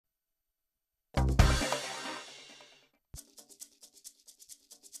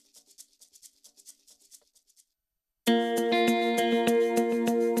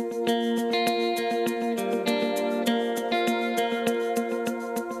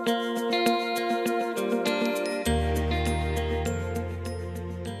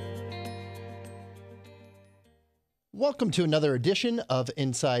Welcome to another edition of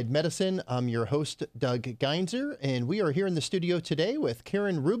Inside Medicine. I'm your host, Doug Geinzer, and we are here in the studio today with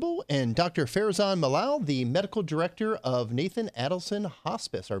Karen Rubel and Dr. Farzan Malal, the medical director of Nathan Adelson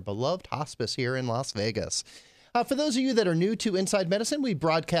Hospice, our beloved hospice here in Las Vegas. For those of you that are new to Inside Medicine, we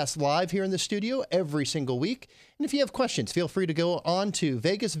broadcast live here in the studio every single week. And if you have questions, feel free to go on to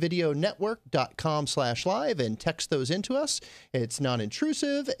vegasvideonetwork.com/live and text those into us. It's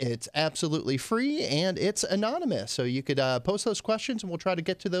non-intrusive, it's absolutely free, and it's anonymous. So you could post those questions, and we'll try to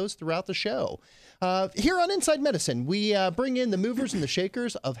get to those throughout the show. Here on Inside Medicine, we bring in the movers and the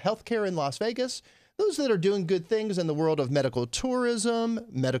shakers of healthcare in Las Vegas, those that are doing good things in the world of medical tourism,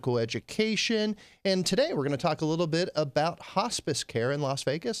 medical education, and today we're going to talk a little bit about hospice care in Las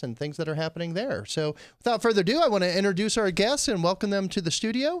Vegas and things that are happening there. So without further ado, I want to introduce our guests and welcome them to the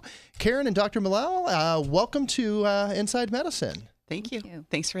studio. Karen and Dr. Malal, welcome to Inside Medicine. Thank you.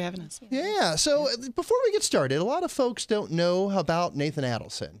 Thanks for having us. Yeah. So before we get started, a lot of folks don't know about Nathan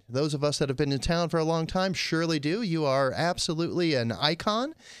Adelson. Those of us that have been in town for a long time surely do. You are absolutely an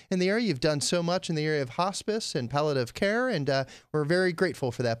icon in the area. You've done so much in the area of hospice and palliative care, and we're very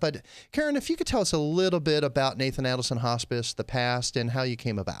grateful for that. But Karen, if you could tell us a little bit about Nathan Adelson Hospice, the past, and how you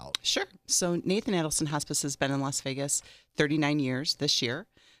came about. Sure. So Nathan Adelson Hospice has been in Las Vegas 39 years this year.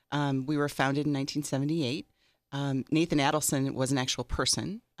 We were founded in 1978. Nathan Adelson was an actual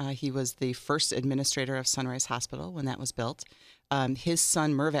person. He was the first administrator of Sunrise Hospital when that was built. His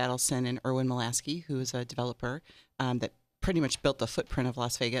son, Merv Adelson, and Erwin Molaski, who is a developer that pretty much built the footprint of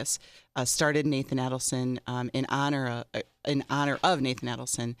Las Vegas, started Nathan Adelson in honor of Nathan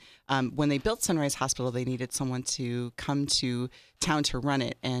Adelson. When they built Sunrise Hospital, they needed someone to come to town to run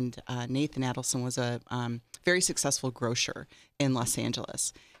it, and Nathan Adelson was a very successful grocer in Los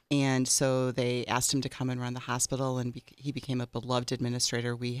Angeles. And so they asked him to come and run the hospital, and he became a beloved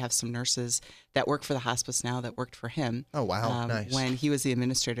administrator. We have some nurses that work for the hospice now that worked for him. Oh, wow. Nice. When he was the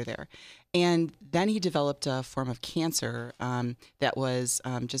administrator there. And then he developed a form of cancer that was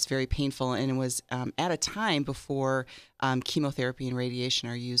just very painful, and it was at a time before chemotherapy and radiation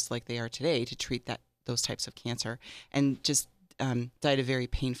are used like they are today to treat those types of cancer, and just died a very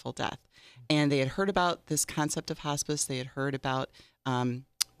painful death. And they had heard about this concept of hospice. They had heard about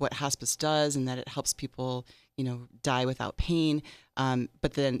what hospice does and that it helps people, die without pain.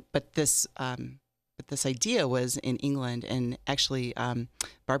 But this idea was in England, and actually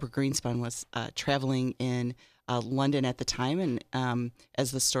Barbara Greenspun was traveling in London at the time, and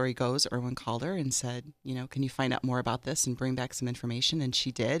as the story goes, Erwin called her and said, can you find out more about this and bring back some information? And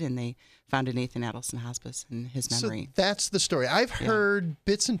she did, and they founded Nathan Adelson Hospice in his memory. So that's the story. I've heard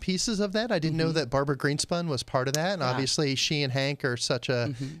bits and pieces of that. I didn't know that Barbara Greenspun was part of that, and obviously she and Hank are such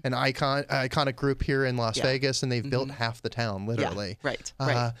an iconic group here in Las Vegas, and they've built half the town, literally. Yeah. Right,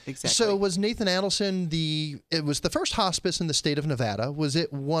 exactly. So was Nathan Adelson it was the first hospice in the state of Nevada. Was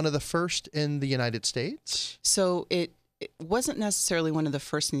it one of the first in the United States? So it wasn't necessarily one of the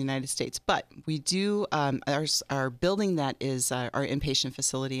first in the United States, but we do, our building that is our inpatient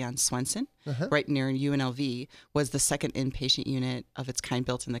facility on Swenson, right near UNLV, was the second inpatient unit of its kind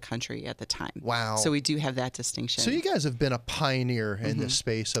built in the country at the time. Wow. So we do have that distinction. So you guys have been a pioneer in this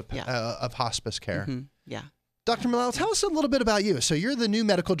space of hospice care. Yeah. Dr. Malal, tell us a little bit about you. So you're the new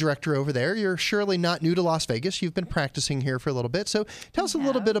medical director over there. You're surely not new to Las Vegas. You've been practicing here for a little bit. So tell us a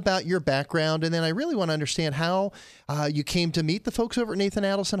little bit about your background, and then I really want to understand how you came to meet the folks over at Nathan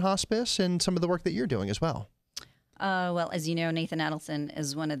Adelson Hospice and some of the work that you're doing as well. Well, as you know, Nathan Adelson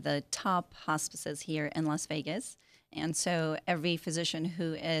is one of the top hospices here in Las Vegas. And so every physician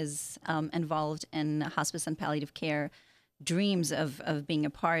who is involved in hospice and palliative care dreams of being a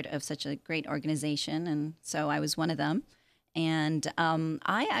part of such a great organization, and so I was one of them. And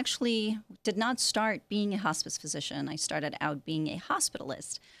I actually did not start being a hospice physician. I started out being a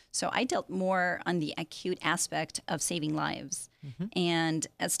hospitalist. So I dealt more on the acute aspect of saving lives. And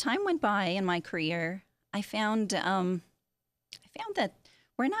as time went by in my career, I found that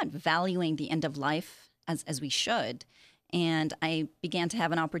we're not valuing the end of life as we should. And I began to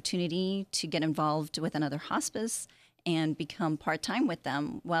have an opportunity to get involved with another hospice and become part-time with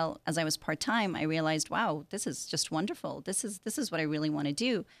them. Well, as I was part-time, I realized, wow, this is just wonderful. This is what I really want to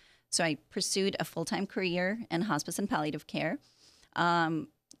do. So I pursued a full-time career in hospice and palliative care,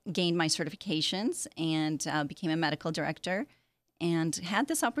 gained my certifications, and became a medical director, and had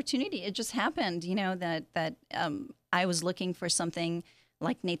this opportunity. It just happened, that I was looking for something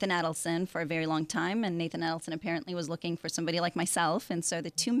like Nathan Adelson for a very long time, and Nathan Adelson apparently was looking for somebody like myself, and so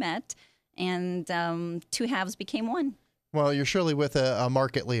the two met, and two halves became one. Well, you're surely with a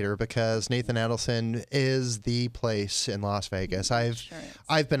market leader because Nathan Adelson is the place in Las Vegas.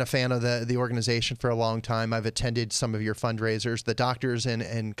 I've been a fan of the organization for a long time. I've attended some of your fundraisers, the Doctors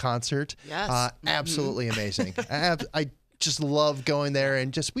in Concert. Yes. Absolutely amazing. I just love going there,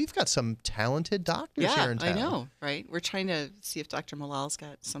 and we've got some talented doctors here in town. I know, right? We're trying to see if Dr. Malal's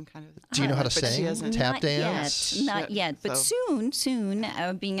got some kind of. Do you know how to but she sing, hasn't. tap Not dance? yet, not yet, but soon,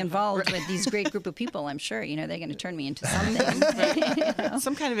 being involved with these great group of people, I'm sure they're going to turn me into something.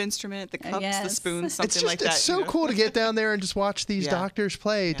 Some kind of instrument, the cups, the Yes. spoons, something like that. It's so cool to get down there and just watch these Yeah. doctors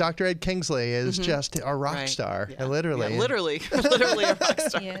play. Yeah. Dr. Ed Kingsley is just a rock Right. star, Yeah. literally. Yeah, literally a rock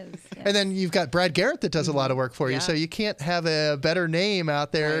star. Yes, yes. And then you've got Brad Garrett that does a lot of work for you. Yeah. So you can't have a better name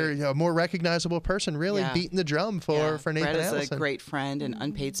out there, Right. a more recognizable person really Yeah. beating the drum for Nathan Brad is Adelson. a great friend and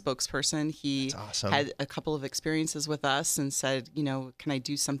unpaid spokesperson. He That's awesome. had a couple of experiences with us and said, can I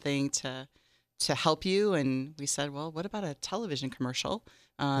do something to help you? And we said, well, what about a television commercial?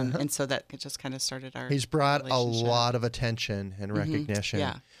 And so that just kind of started our. He's brought a relationship. lot of attention and recognition.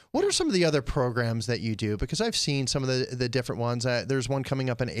 Yeah. What are some of the other programs that you do? Because I've seen some of the different ones. There's one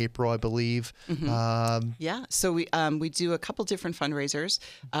coming up in April, I believe. Yeah, so we do a couple different fundraisers.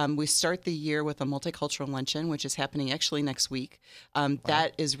 We start the year with a multicultural luncheon, which is happening actually next week.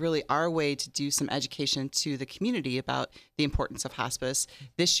 That is really our way to do some education to the community about the importance of hospice.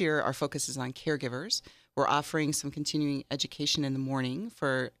 This year, our focus is on caregivers. We're offering some continuing education in the morning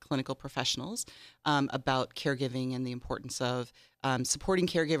for clinical professionals about caregiving and the importance of supporting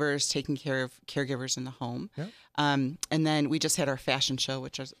caregivers, taking care of caregivers in the home. Yep. And then we just had our fashion show,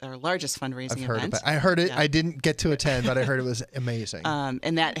 which is our largest fundraising I've heard event. about. I heard it. Yeah. I didn't get to attend, but I heard it was amazing.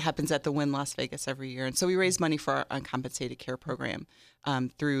 And that happens at the Wynn Las Vegas every year. And so we raise money for our uncompensated care program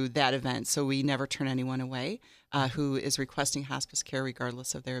through that event. So we never turn anyone away who is requesting hospice care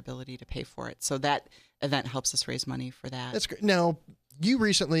regardless of their ability to pay for it. So that event helps us raise money for that. That's great. Now, you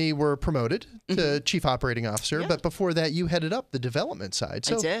recently were promoted to Chief Operating Officer, Yeah. but before that, you headed up the development side.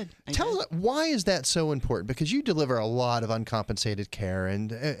 So I did. Tell us, why is that so important? Because you deliver a lot of uncompensated care,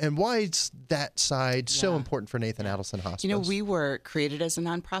 and why is that side so Yeah. important for Nathan Adelson Hospice? We were created as a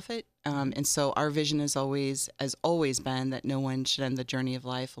nonprofit, and so our vision has always been that no one should end the journey of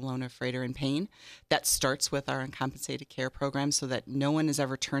life alone, afraid, or in pain. That starts with our uncompensated care program, so that no one is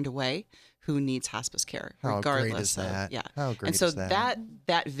ever turned away who needs hospice care, How regardless great is that? of. Yeah. How great and so is that?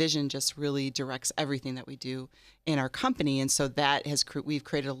 that vision just really directs everything that we do in our company, and so that we've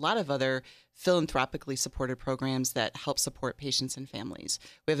created a lot of other philanthropically supported programs that help support patients and families.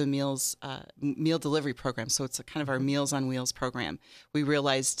 We have a meal delivery program, so it's a kind of our Meals on Wheels program. We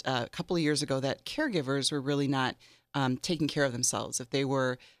realized a couple of years ago that caregivers were really not taking care of themselves. If they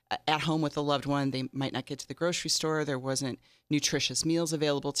were at home with a loved one, they might not get to the grocery store. There wasn't nutritious meals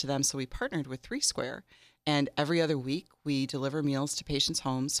available to them. So we partnered with 3 Square. And every other week, we deliver meals to patients'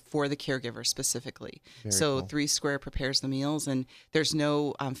 homes for the caregiver specifically. Very So cool. 3 Square prepares the meals, and there's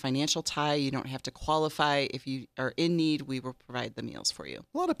no financial tie. You don't have to qualify. If you are in need, we will provide the meals for you.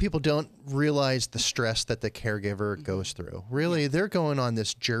 A lot of people don't realize the stress that the caregiver goes through. Really, they're going on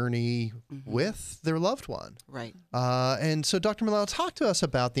this journey with their loved one. Right. And so, Dr. Malal, talk to us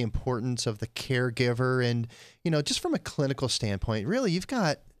about the importance of the caregiver and, just from a clinical standpoint, really,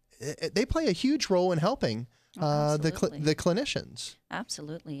 they play a huge role in helping Absolutely. the clinicians.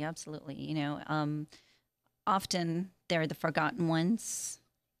 Absolutely, absolutely. Often they're the forgotten ones,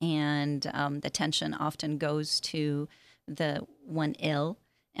 and the attention often goes to the one ill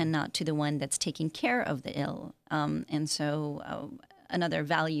and not to the one that's taking care of the ill. And so another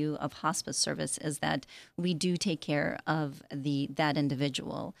value of hospice service is that we do take care of that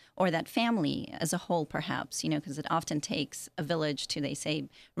individual or that family as a whole, perhaps, because it often takes a village to, they say,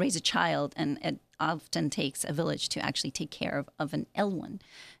 raise a child, and it often takes a village to actually take care of an ill one.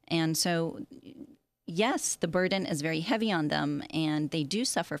 And so, yes, the burden is very heavy on them, and they do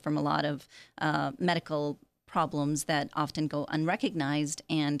suffer from a lot of medical problems that often go unrecognized.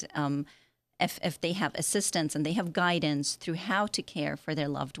 And if they have assistance and they have guidance through how to care for their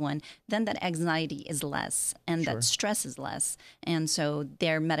loved one, then that anxiety is less and that stress is less. And so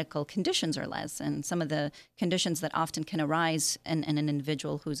their medical conditions are less. And some of the conditions that often can arise in an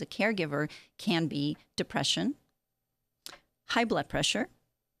individual who's a caregiver can be depression, high blood pressure,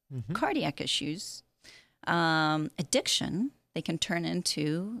 cardiac issues, addiction. They can turn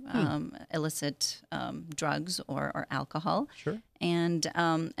into illicit drugs or alcohol. Sure. And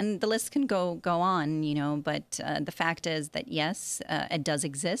the list can go on, but the fact is that, yes, it does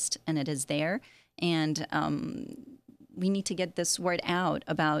exist and it is there. And we need to get this word out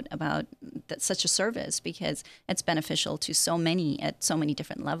about such a service, because it's beneficial to so many at so many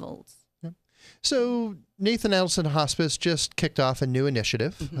different levels. So Nathan Adelson Hospice just kicked off a new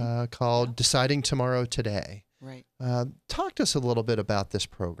initiative called Deciding Tomorrow Today. Right. Talk to us a little bit about this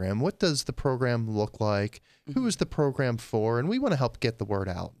program. What does the program look like? Who is the program for? And we want to help get the word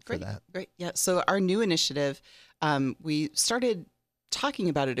out for that. Great. Yeah. So our new initiative, we started talking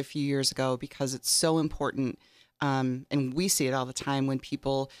about it a few years ago because it's so important. And we see it all the time when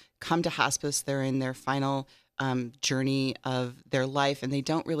people come to hospice, they're in their final journey of their life and they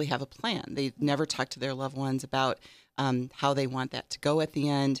don't really have a plan. They never talk to their loved ones about how they want that to go at the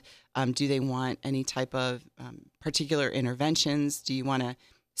end. Do they want any type of particular interventions? Do you want to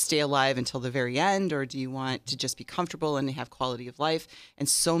stay alive until the very end, or do you want to just be comfortable and have quality of life? And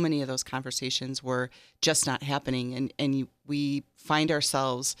so many of those conversations were just not happening. And we find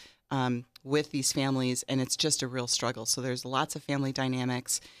ourselves with these families, and it's just a real struggle. So there's lots of family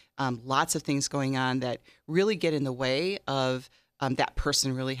dynamics, lots of things going on that really get in the way of that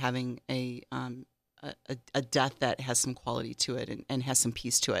person really having a death that has some quality to it and has some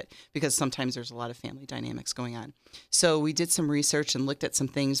peace to it, because sometimes there's a lot of family dynamics going on. So we did some research and looked at some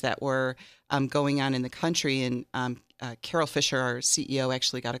things that were going on in the country. And Carol Fisher, our CEO,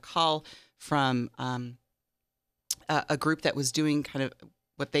 actually got a call from a group that was doing kind of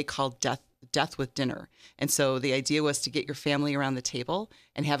what they called death with dinner. And so the idea was to get your family around the table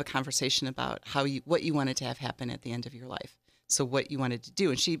and have a conversation about what you wanted to have happen at the end of your life. So what you wanted to do.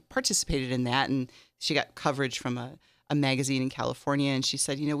 And she participated in that, and she got coverage from a magazine in California. And she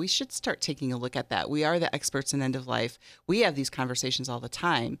said, we should start taking a look at that. We are the experts in end of life. We have these conversations all the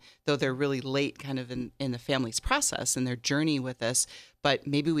time, though they're really late kind of in the family's process and their journey with this. But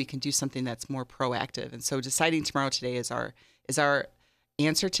maybe we can do something that's more proactive. And so Deciding Tomorrow Today is our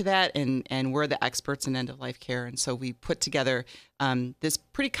answer to that, and we're the experts in end-of-life care. And so we put together this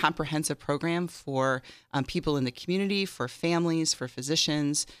pretty comprehensive program for people in the community, for families, for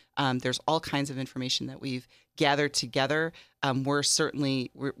physicians. There's all kinds of information that we've gathered together. We're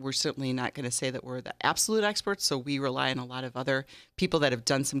certainly not going to say that we're the absolute experts, so we rely on a lot of other people that have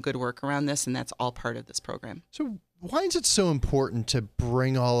done some good work around this, and that's all part of this program. So why is it so important to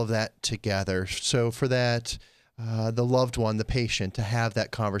bring all of that together? So for that the loved one, the patient, to have that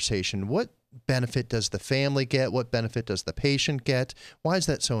conversation. What benefit does the family get? What benefit does the patient get? Why is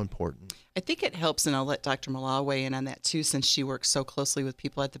that so important? I think it helps, and I'll let Dr. Malal weigh in on that too, since she works so closely with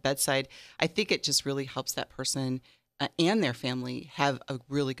people at the bedside. I think it just really helps that person and their family have a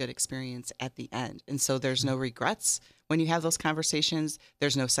really good experience at the end. And so there's no regrets when you have those conversations.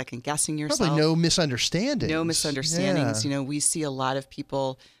 There's no second guessing yourself. Probably no misunderstandings. No misunderstandings. Yeah. We see a lot of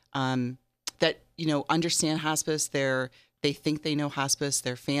people that understand hospice. They think they know hospice.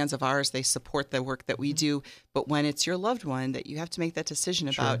 They're fans of ours. They support the work that we do. But when it's your loved one that you have to make that decision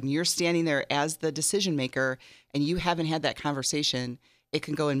about, and you're standing there as the decision maker, and you haven't had that conversation, it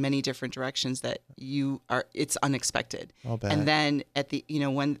can go in many different directions that it's unexpected. I'll bet. And then at the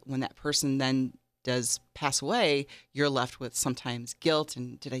when that person then does pass away, you're left with sometimes guilt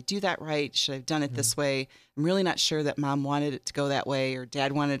and, did I do that right? Should I have done it this way? I'm really not sure that mom wanted it to go that way or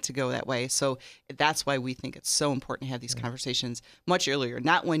dad wanted it to go that way. So that's why we think it's so important to have these conversations much earlier,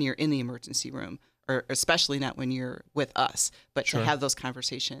 not when you're in the emergency room, or especially not when you're with us, but to have those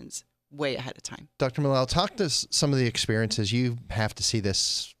conversations way ahead of time. Dr. Malal, talk to us some of the experiences. You have to see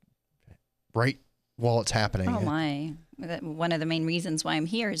this right while it's happening. Oh my. One of the main reasons why I'm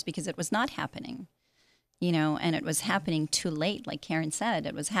here is because it was not happening, and it was happening too late. Like Karen said,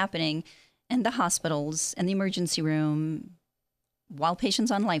 it was happening in the hospitals, in the emergency room, while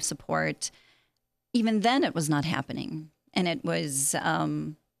patients on life support. Even then it was not happening. And it was,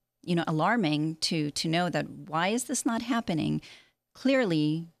 alarming to know that, why is this not happening?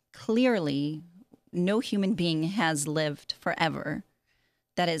 Clearly, no human being has lived forever.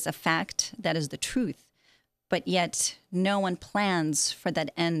 That is a fact. That is the truth. But yet no one plans for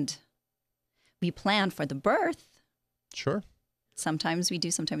that end. We plan for the birth. Sure. Sometimes we do,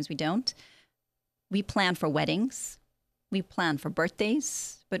 sometimes we don't. We plan for weddings. We plan for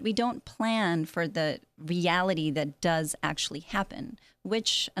birthdays. But we don't plan for the reality that does actually happen,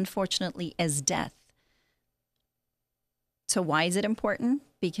 which unfortunately is death. So why is it important?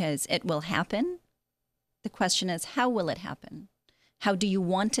 Because it will happen. The question is, how will it happen? How do you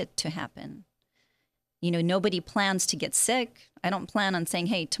want it to happen? Nobody plans to get sick. I don't plan on saying,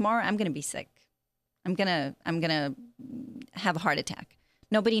 hey, tomorrow I'm going to be sick. I'm going to have a heart attack.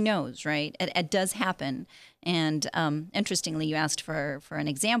 Nobody knows, right? It does happen. And interestingly, you asked for an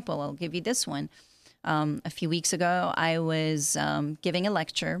example. I'll give you this one. A few weeks ago, I was giving a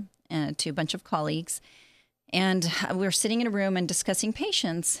lecture to a bunch of colleagues. And we were sitting in a room and discussing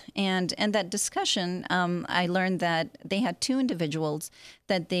patients. And in that discussion, I learned that they had two individuals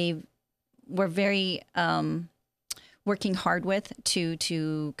that they we're very working hard with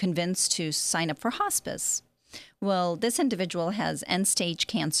to convince to sign up for hospice. Well, this individual has end-stage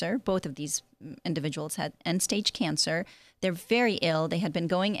cancer. Both of these individuals had end-stage cancer. They're very ill. They had been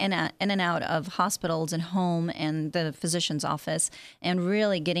going in and out of hospitals and home and the physician's office, and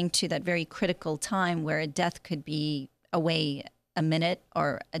really getting to that very critical time where a death could be away a minute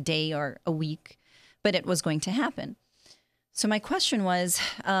or a day or a week, but it was going to happen. So my question was,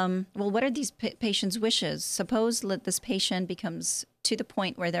 well, what are these patients' wishes? Suppose that this patient becomes to the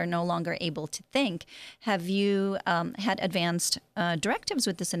point where they're no longer able to think. Have you had advanced directives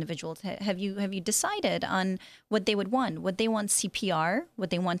with this individual? Have you decided on what they would want? Would they want CPR? Would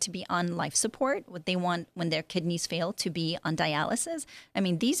they want to be on life support? Would they want, when their kidneys fail, to be on dialysis? I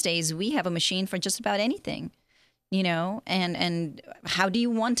mean, these days we have a machine for just about anything. You know, and how do you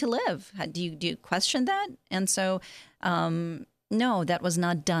want to live? Do you question that? And so, no, that was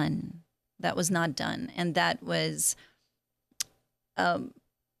not done. That was not done, and that was,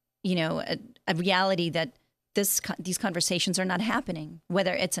 you know, a reality that these conversations are not happening.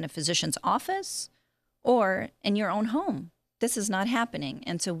 Whether it's in a physician's office or in your own home, this is not happening,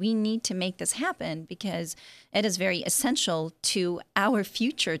 and so we need to make this happen because it is very essential to our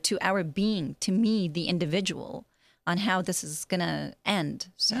future, to our being, to me, the individual, on how this is going to end.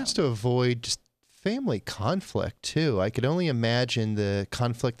 So. It has to avoid just family conflict, too. I could only imagine the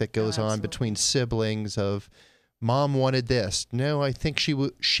conflict that goes on between siblings of, Mom wanted this. No, I think she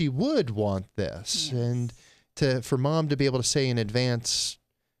would want this. Yes. And for Mom to be able to say in advance,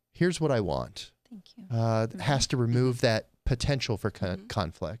 here's what I want. Thank you. Has to remove that potential for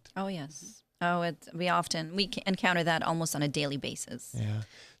conflict. Oh, yes. Oh, we encounter that almost on a daily basis. Yeah.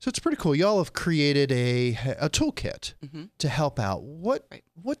 So it's pretty cool. Y'all have created a toolkit to help out.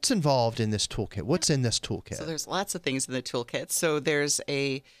 What's involved in this toolkit? What's in this toolkit? So there's lots of things in the toolkit. So there's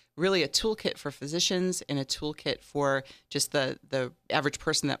really a toolkit for physicians and a toolkit for just the average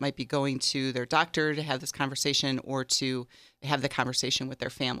person that might be going to their doctor to have this conversation or to have the conversation with their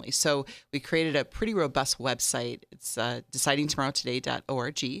family. So we created a pretty robust website. It's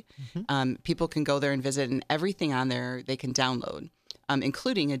decidingtomorrowtoday.org. People can go there and visit, and everything on there they can download,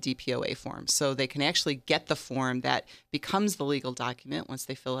 including a DPOA form. So they can actually get the form that becomes the legal document once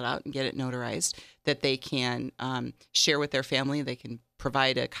they fill it out and get it notarized, that they can share with their family. They can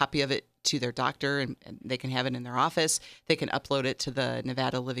provide a copy of it to their doctor, and they can have it in their office. They can upload it to the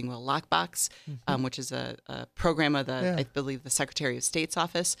Nevada Living Will Lockbox, which is a program of I believe, the Secretary of State's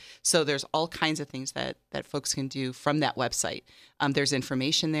office. So there's all kinds of things that folks can do from that website. There's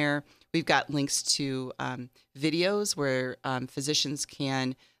information there. We've got links to videos where physicians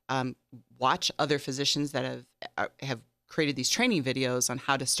can watch other physicians that have created these training videos on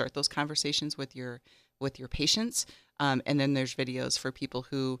how to start those conversations with your patients. And then there's videos for people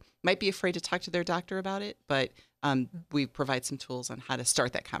who might be afraid to talk to their doctor about it, but we provide some tools on how to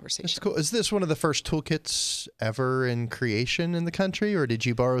start that conversation. That's cool. Is this one of the first toolkits ever in creation in the country, or did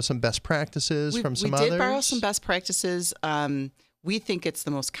you borrow some best practices from some others? We did borrow some best practices. We think it's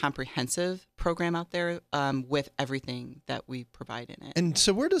the most comprehensive program out there with everything that we provide in it. And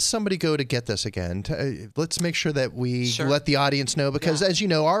so where does somebody go to get this again? Let's make sure that we let the audience know, because as you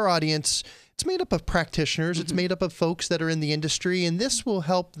know, our audience, it's made up of practitioners. It's made up of folks that are in the industry, and this will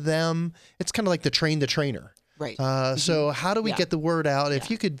help them. It's kind of like the train the trainer. Right. So how do we get the word out?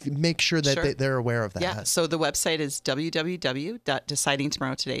 If you could make sure that they're aware of that. Yeah. So the website is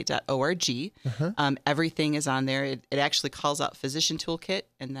www.decidingtomorrowtoday.org. Everything is on there. It actually calls out Physician Toolkit,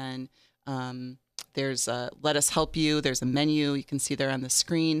 and then there's Let Us Help You. There's a menu you can see there on the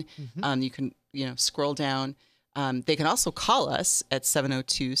screen. You can scroll down. They can also call us at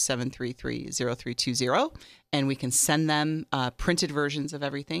 702-733-0320, and we can send them printed versions of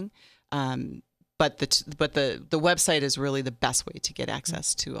everything. But the website is really the best way to get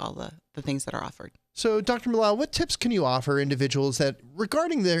access to all the things that are offered. So, Dr. Malal, what tips can you offer individuals that,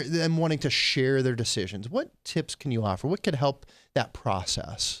 regarding them wanting to share their decisions, what tips can you offer? What could help that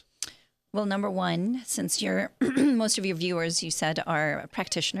process? Well, number one, since most of your viewers, you said, are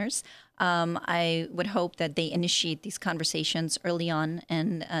practitioners, I would hope that they initiate these conversations early on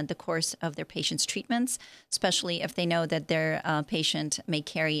in the course of their patient's treatments, especially if they know that their patient may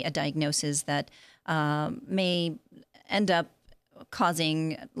carry a diagnosis that may end up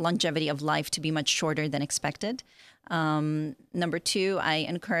causing longevity of life to be much shorter than expected. Number two, I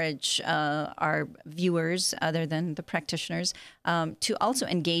encourage our viewers, other than the practitioners, to also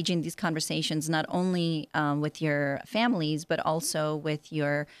engage in these conversations, not only with your families, but also with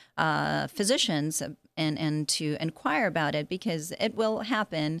your physicians, and to inquire about it, because it will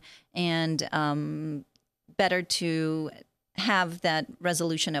happen, and better to have that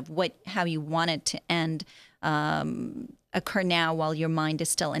resolution of how you want it to end occur now while your mind is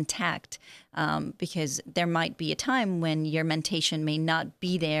still intact, because there might be a time when your mentation may not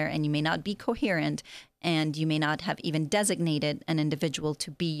be there and you may not be coherent, and you may not have even designated an individual to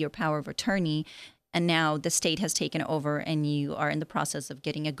be your power of attorney. And now the state has taken over and you are in the process of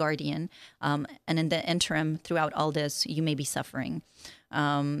getting a guardian. And in the interim, throughout all this, you may be suffering.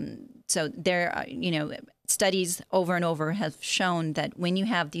 So there are, studies over and over have shown that when you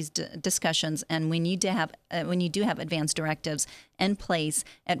have these discussions and when you do have advanced directives in place,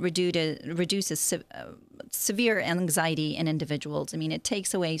 it reduces severe anxiety in individuals. I mean, it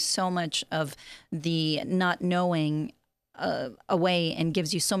takes away so much of the not knowing away and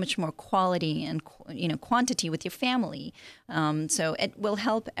gives you so much more quality and quantity with your family. So it will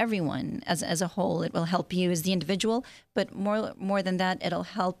help everyone as a whole. It will help you as the individual, but more than that, it'll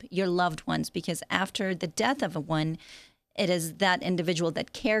help your loved ones, because after the death of one, it is that individual,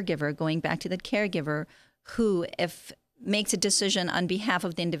 that caregiver, going back to the caregiver, who, if makes a decision on behalf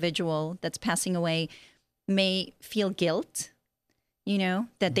of the individual that's passing away, may feel guilt,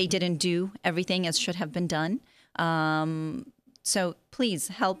 that they didn't do everything as should have been done. So please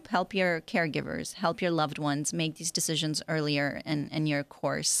help your caregivers, help your loved ones make these decisions earlier in your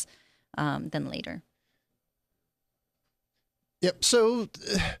course than later. Yep. So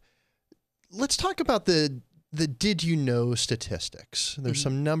let's talk about the did you know statistics. There's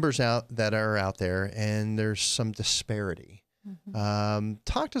some numbers out there, and there's some disparity.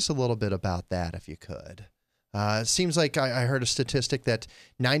 Talk to us a little bit about that, if you could. It seems like I heard a statistic that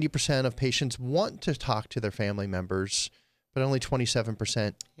 90% of patients want to talk to their family members, but only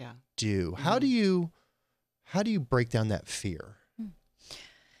 27% do. How do you break down that fear?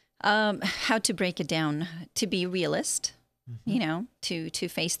 How to break it down? To be realist, to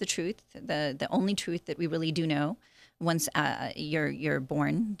face the truth, the only truth that we really do know. Once you're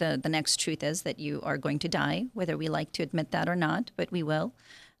born, the next truth is that you are going to die, whether we like to admit that or not, but we will.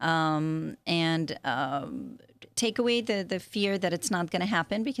 And take away the fear that it's not going to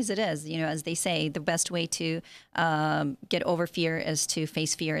happen, because it is. As they say, the best way to get over fear is to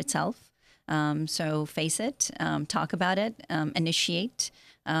face fear itself. So face it, talk about it, initiate,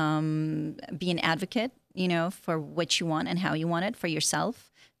 be an advocate, for what you want and how you want it for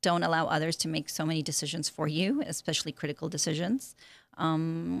yourself. Don't allow others to make so many decisions for you, especially critical decisions.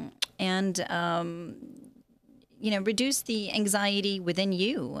 Reduce the anxiety within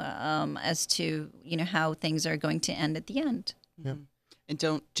you as to, how things are going to end at the end. Yeah. And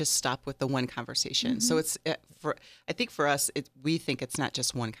don't just stop with the one conversation. So it's I think for us, we think it's not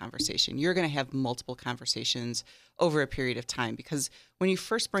just one conversation. You're going to have multiple conversations over a period of time, because when you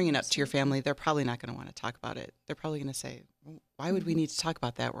first bring it up to your family, they're probably not going to want to talk about it. They're probably going to say, why would we need to talk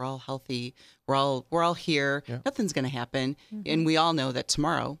about that? We're all healthy. We're all here. Yeah. Nothing's going to happen. And we all know that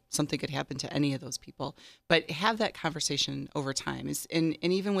tomorrow something could happen to any of those people. But have that conversation over time. And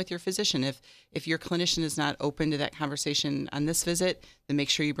even with your physician, if your clinician is not open to that conversation on this visit, then make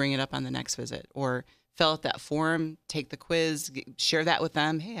sure you bring it up on the next visit, or fill out that form, take the quiz, share that with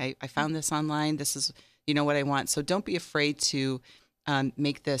them. Hey, I found this online. This is, what I want. So don't be afraid to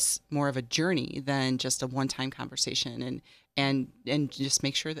make this more of a journey than just a one-time conversation, and just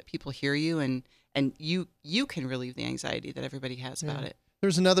make sure that people hear you, and you can relieve the anxiety that everybody has about it.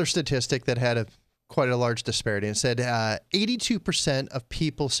 There's another statistic that had quite a large disparity, and said 82% of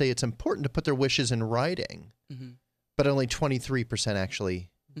people say it's important to put their wishes in writing, but only 23% actually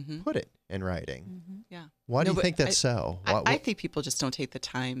put it in writing. Yeah. Why do you think that's so? I think people just don't take the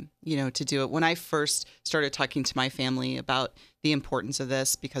time, to do it. When I first started talking to my family about the importance of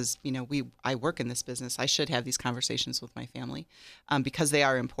this, because, I work in this business, I should have these conversations with my family because they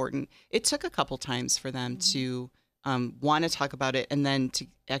are important. It took a couple times for them to want to talk about it, and then to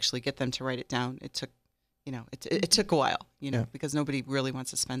actually get them to write it down. It took, it took a while, because nobody really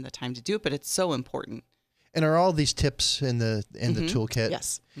wants to spend the time to do it, but it's so important. And are all these tips in the toolkit?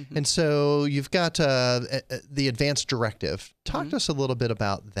 Yes. And so you've got the advanced directive. Talk to us a little bit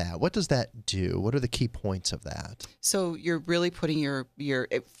about that. What does that do? What are the key points of that? So you're really putting your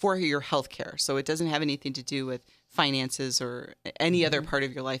for your health care. So it doesn't have anything to do with finances or any other part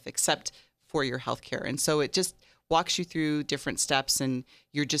of your life except for your health care. And so it just walks you through different steps, and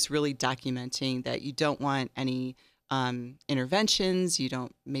you're just really documenting that you don't want any interventions. You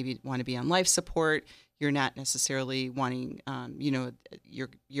don't maybe want to be on life support. You're not necessarily wanting,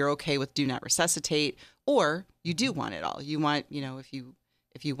 you're okay with do not resuscitate, or you do want it all. You want, if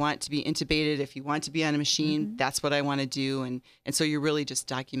you want to be intubated, if you want to be on a machine, that's what I want to do. And so you're really just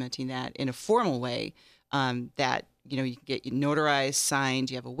documenting that in a formal way that, you can get notarized,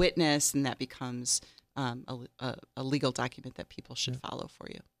 signed, you have a witness, and that becomes a legal document that people should follow for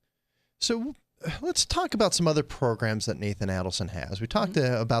you. So let's talk about some other programs that Nathan Adelson has. We talked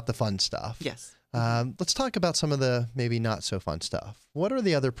about the fun stuff. Yes. Let's talk about some of the maybe not so fun stuff. What are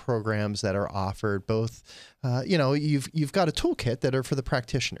the other programs that are offered? Both, you've got a toolkit that are for the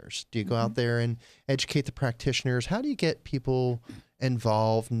practitioners. Do you go out there and educate the practitioners? How do you get people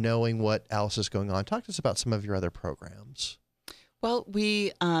involved, knowing what else is going on? Talk to us about some of your other programs. Well,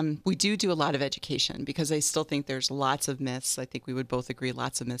 we do a lot of education because I still think there's lots of myths. I think we would both agree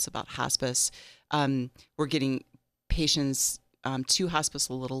lots of myths about hospice. We're getting patients to hospice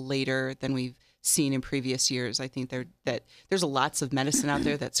a little later than we've seen in previous years. I think that there's lots of medicine out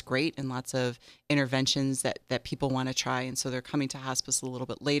there that's great and lots of interventions that people want to try. And so they're coming to hospice a little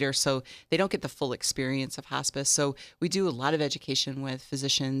bit later. So they don't get the full experience of hospice. So we do a lot of education with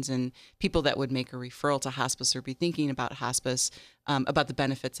physicians and people that would make a referral to hospice or be thinking about hospice, about the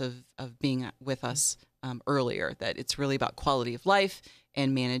benefits of being with us earlier, that it's really about quality of life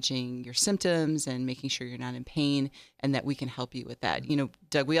and managing your symptoms and making sure you're not in pain, and that we can help you with that. You know,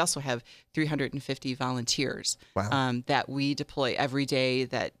 Doug, we also have 350 volunteers that we deploy every day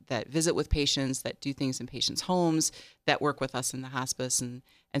that visit with patients, that do things in patients' homes, that work with us in the hospice. And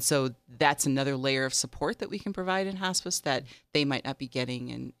so that's another layer of support that we can provide in hospice that they might not be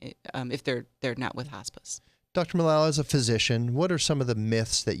getting if they're not with hospice. Dr. Malala, as a physician, what are some of the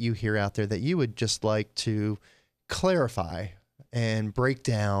myths that you hear out there that you would just like to clarify and break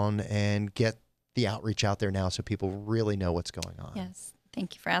down and get the outreach out there now so people really know what's going on? Yes,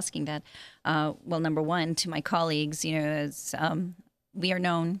 thank you for asking that. Well, number one, to my colleagues, as we are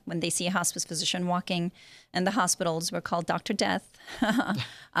known when they see a hospice physician walking in the hospitals, we're called Dr. Death.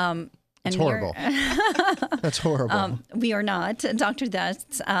 It's horrible. That's horrible. We are not Dr.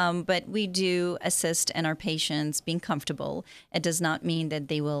 Death, but we do assist in our patients being comfortable. It does not mean that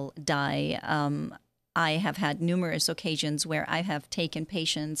they will die. I have had numerous occasions where I have taken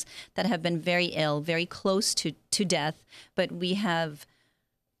patients that have been very ill, very close to death, but we have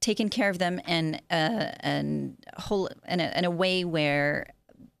taken care of them in a way where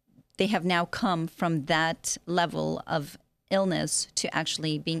they have now come from that level of illness to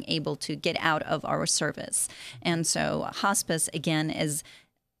actually being able to get out of our service. And so hospice, again, is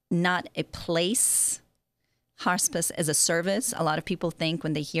not a place. Hospice is a service. A lot of people think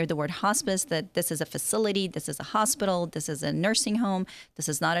when they hear the word hospice that this is a facility, this is a hospital, this is a nursing home. This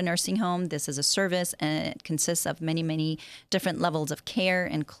is not a nursing home. This is a service, and it consists of many, many different levels of care,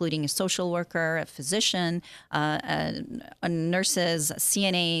 including a social worker, a physician, nurses,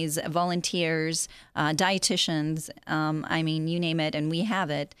 CNAs, volunteers, dietitians. I mean, you name it, and we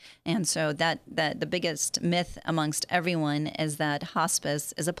have it. And so that the biggest myth amongst everyone is that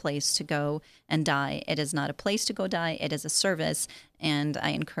hospice is a place to go and die. It is not a place to go die. It is a service, and I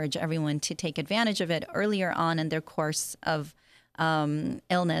encourage everyone to take advantage of it earlier on in their course of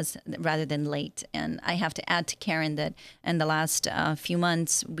illness rather than late. And I have to add to Karen that in the last few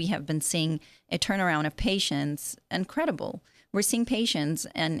months, we have been seeing a turnaround of patients. Incredible. We're seeing patients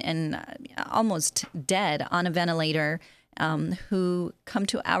and almost dead on a ventilator who come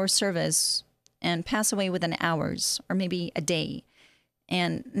to our service and pass away within hours or maybe a day.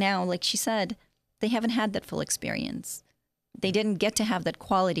 And now, like she said, they haven't had that full experience. They didn't get to have that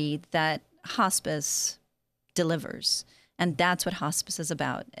quality that hospice delivers. And that's what hospice is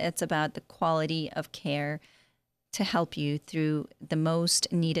about. It's about the quality of care to help you through the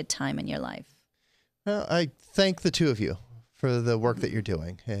most needed time in your life. Well, I thank the two of you for the work that you're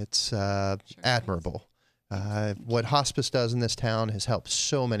doing. It's admirable. What hospice does in this town has helped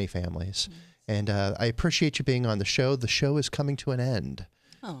so many families. And I appreciate you being on the show. The show is coming to an end,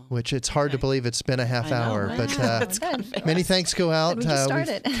 which it's hard to believe it's been a half hour. But many thanks go out.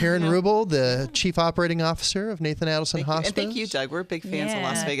 Karen Rubel, the Chief Operating Officer of Nathan Adelson Hospice. And thank you, Doug. We're big fans of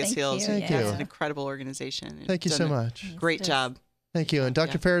Las Vegas Hills. Thank you. It's an incredible organization. Thank you so much. Great job. Thank you. And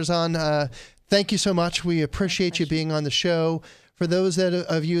Dr. Farazan, thank you so much. We appreciate you being on the show. For those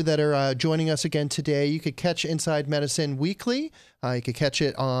of you that are joining us again today, you could catch Inside Medicine weekly. You could catch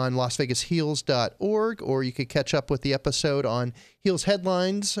it on LasVegasHeals.org, or you could catch up with the episode on Heals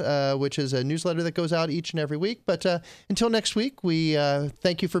Headlines, which is a newsletter that goes out each and every week. But until next week, we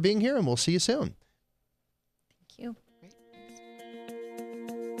thank you for being here, and we'll see you soon.